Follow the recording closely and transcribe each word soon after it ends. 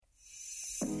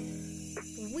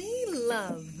We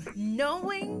love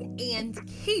knowing and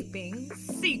keeping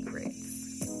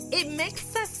secrets. It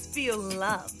makes us feel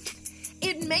loved.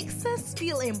 It makes us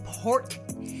feel important.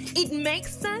 It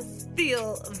makes us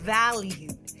feel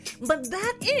valued. But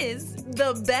that is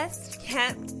the best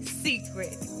kept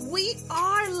secret. We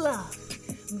are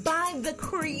loved by the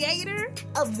creator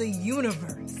of the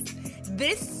universe.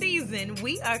 This season,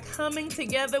 we are coming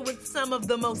together with some of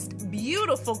the most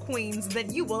beautiful queens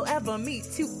that you will ever meet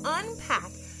to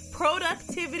unpack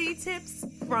productivity tips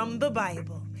from the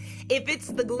Bible. If it's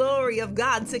the glory of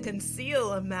God to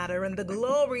conceal a matter and the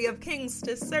glory of kings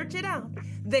to search it out,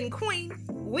 then queen,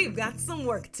 we've got some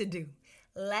work to do.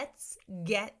 Let's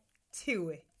get to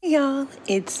it. Y'all,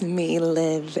 it's me,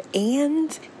 Liv,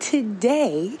 and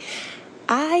today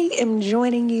I am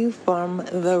joining you from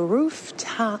the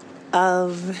rooftop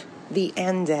of the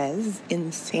Andes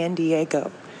in San Diego.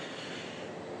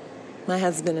 My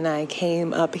husband and I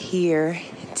came up here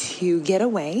to get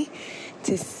away,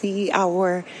 to see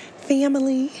our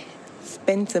family,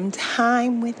 spend some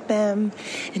time with them,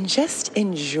 and just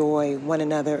enjoy one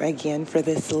another again for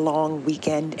this long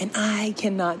weekend. And I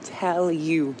cannot tell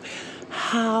you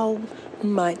how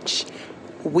much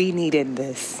we needed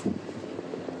this.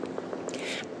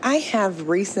 I have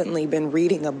recently been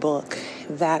reading a book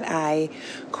that I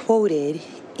quoted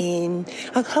in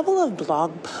a couple of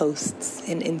blog posts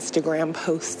and Instagram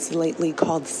posts lately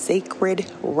called Sacred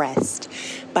Rest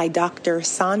by Dr.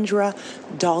 Saundra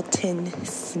Dalton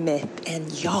Smith.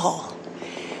 And y'all,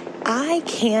 I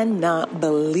cannot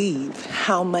believe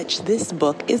how much this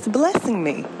book is blessing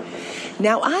me.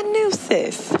 Now, I knew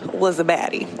sis was a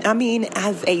baddie. I mean,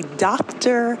 as a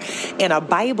doctor and a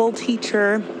Bible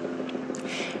teacher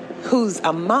who's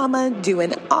a mama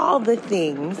doing all the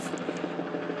things,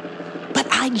 but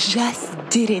I just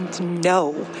didn't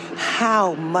know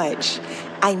how much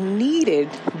I needed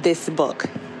this book.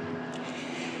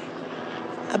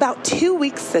 About 2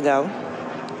 weeks ago,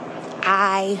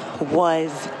 I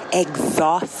was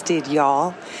exhausted,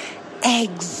 y'all.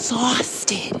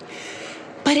 Exhausted.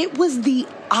 But it was the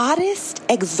oddest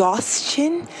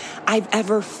exhaustion I've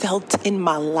ever felt in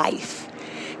my life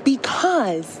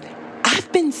because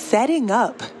I've been setting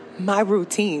up my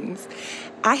routines.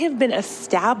 I have been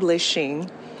establishing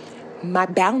my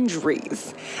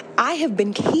boundaries. I have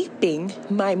been keeping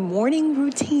my morning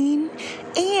routine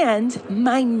and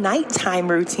my nighttime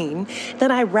routine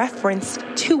that I referenced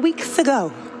 2 weeks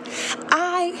ago.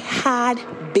 I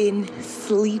had been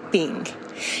sleeping,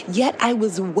 yet I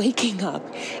was waking up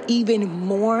even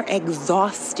more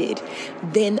exhausted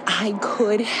than I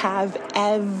could have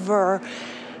ever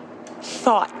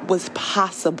thought was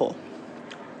possible.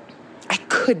 I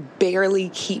could barely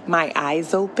keep my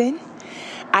eyes open.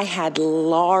 I had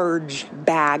large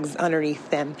bags underneath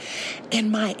them,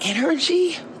 and my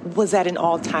energy was at an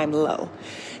all-time low.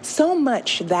 So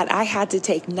much that I had to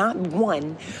take not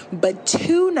one, but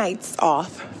 2 nights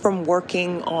off from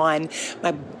working on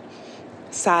my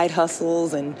side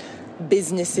hustles and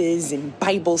businesses and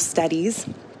Bible studies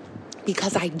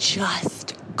because I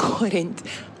just couldn't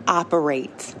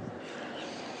operate.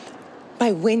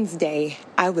 By Wednesday,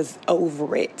 I was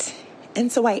over it.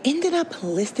 And so I ended up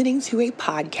listening to a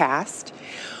podcast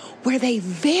where they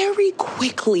very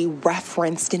quickly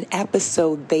referenced an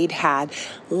episode they'd had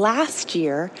last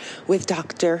year with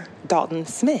Dr. Dalton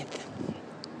Smith.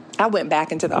 I went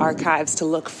back into the archives to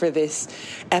look for this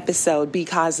episode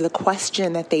because the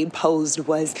question that they posed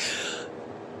was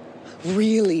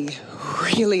really,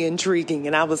 really intriguing.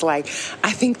 And I was like,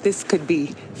 I think this could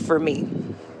be for me.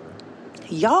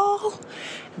 Y'all,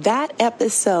 that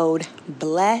episode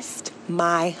blessed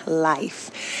my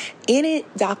life. In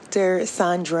it, Dr.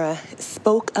 Saundra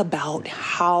spoke about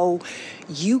how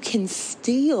you can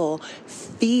still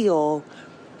feel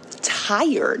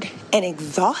tired and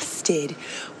exhausted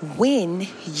when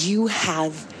you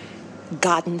have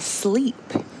gotten sleep,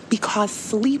 because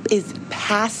sleep is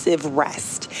passive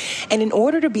rest. And in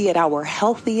order to be at our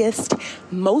healthiest,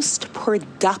 most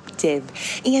productive,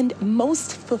 and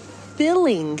most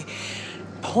fulfilling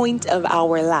point of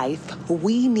our life,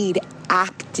 we need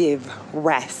active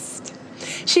rest.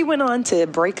 She went on to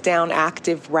break down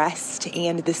active rest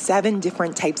and the 7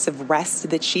 different types of rest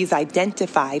that she's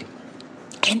identified.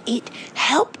 And it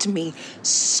helped me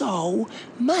so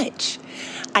much.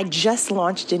 I just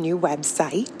launched a new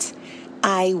website.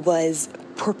 I was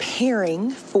preparing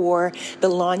for the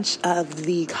launch of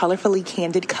the Colorfully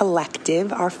Candid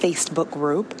Collective, our Facebook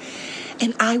group.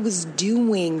 And I was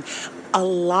doing a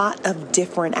lot of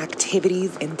different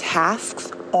activities and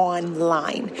tasks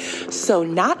online. So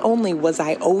not only was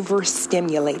I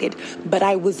overstimulated, but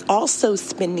I was also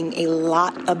spending a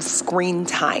lot of screen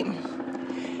time.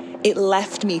 It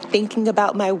left me thinking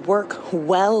about my work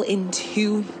well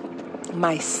into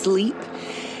my sleep.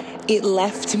 It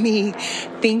left me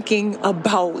thinking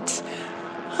about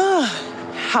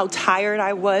how tired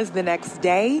I was the next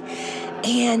day.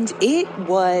 And it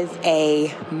was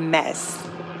a mess.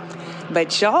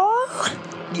 But y'all,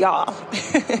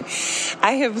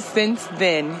 I have since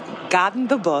then gotten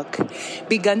the book,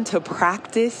 begun to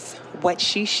practice what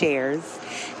she shares,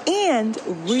 and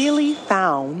really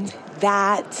found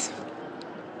that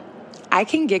I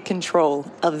can get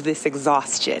control of this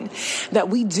exhaustion, that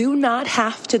we do not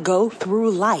have to go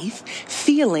through life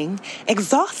feeling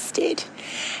exhausted,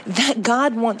 that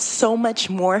God wants so much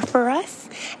more for us,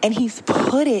 and He's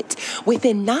put it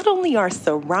within not only our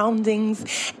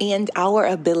surroundings and our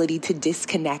ability to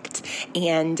disconnect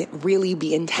and really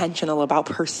be intentional about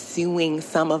pursuing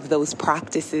some of those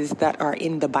practices that are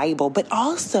in the Bible, but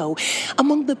also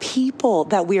among the people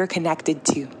that we are connected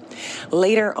to.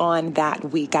 Later on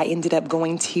that week, I ended up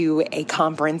going to a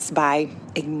conference by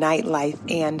Ignite Life,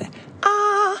 and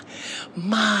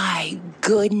my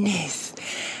goodness,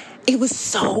 it was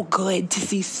so good to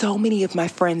see so many of my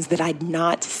friends that I'd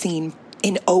not seen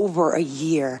in over a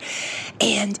year.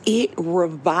 And it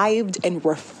revived and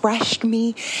refreshed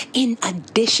me in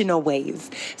additional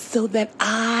ways so that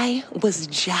I was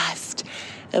just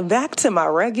back to my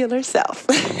regular self.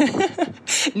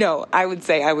 No, I would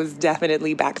say I was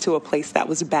definitely back to a place that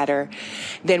was better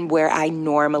than where I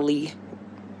normally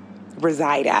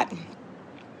reside at.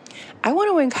 I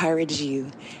want to encourage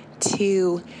you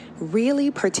to really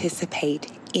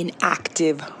participate in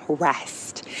active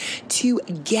rest, to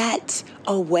get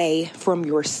away from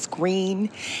your screen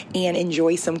and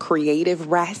enjoy some creative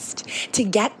rest, to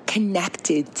get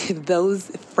connected to those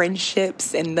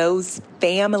friendships and those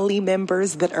family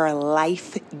members that are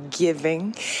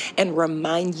life-giving and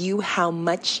remind you how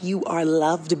much you are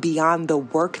loved beyond the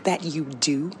work that you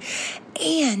do,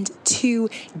 and to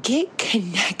get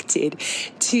connected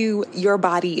to your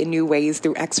body in new ways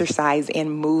through exercise and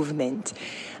movement.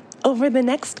 Over the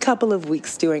next couple of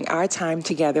weeks during our time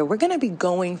together, we're going to be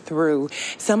going through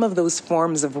some of those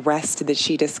forms of rest that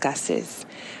she discusses.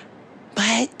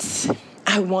 But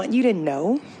I want you to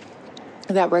know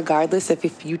that regardless of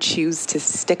if you choose to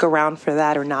stick around for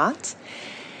that or not,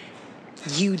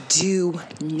 you do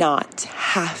not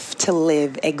have to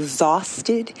live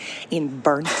exhausted and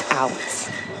burnt out.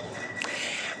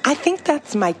 I think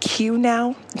that's my cue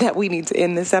now that we need to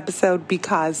end this episode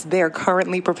because they're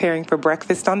currently preparing for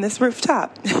breakfast on this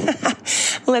rooftop.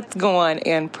 Let's go on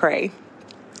and pray.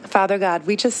 Father God,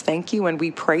 we just thank you and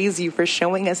we praise you for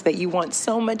showing us that you want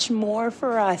so much more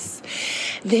for us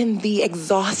than the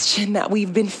exhaustion that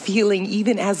we've been feeling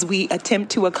even as we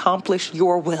attempt to accomplish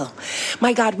your will.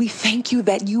 My God, we thank you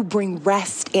that you bring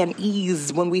rest and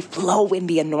ease when we flow in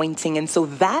the anointing. And so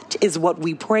that is what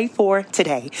we pray for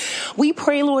today. We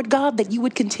pray, Lord God, that you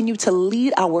would continue to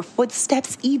lead our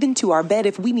footsteps even to our bed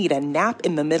if we need a nap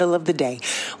in the middle of the day.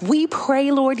 We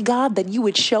pray, Lord God, that you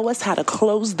would show us how to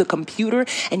close the computer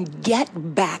and get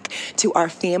back to our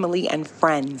family and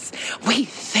friends. We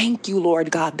thank you,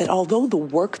 Lord God, that although the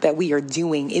work that we are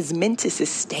doing is meant to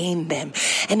sustain them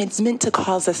and it's meant to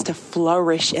cause us to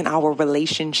flourish in our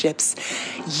relationships,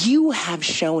 you have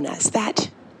shown us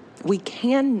that we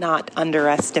cannot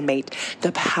underestimate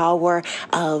the power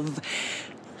of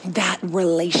that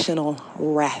relational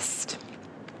rest.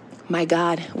 My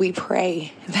God, we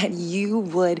pray that you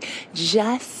would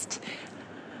just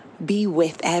be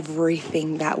with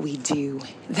everything that we do,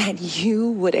 that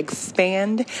you would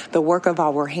expand the work of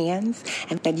our hands,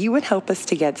 and that you would help us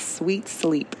to get sweet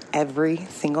sleep every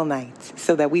single night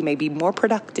so that we may be more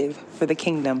productive for the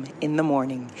kingdom in the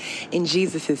morning. In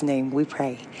Jesus' name we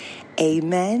pray.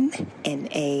 Amen and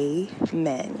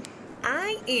amen.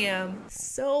 I am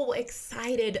so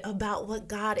excited about what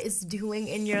God is doing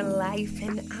in your life,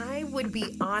 and I would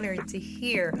be honored to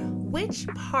hear which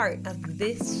part of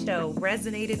this show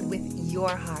resonated with your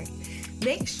heart.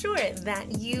 Make sure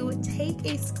that you take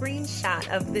a screenshot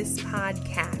of this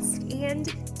podcast and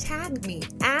tag me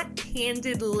at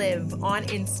Candid Live on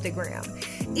Instagram.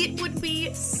 It would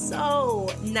be so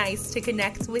nice to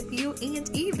connect with you and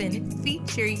even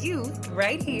feature you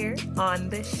right here on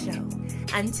the show.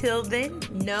 Until then,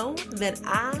 know that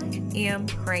I am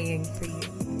praying for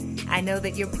you. I know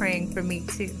that you're praying for me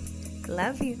too.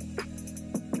 Love you.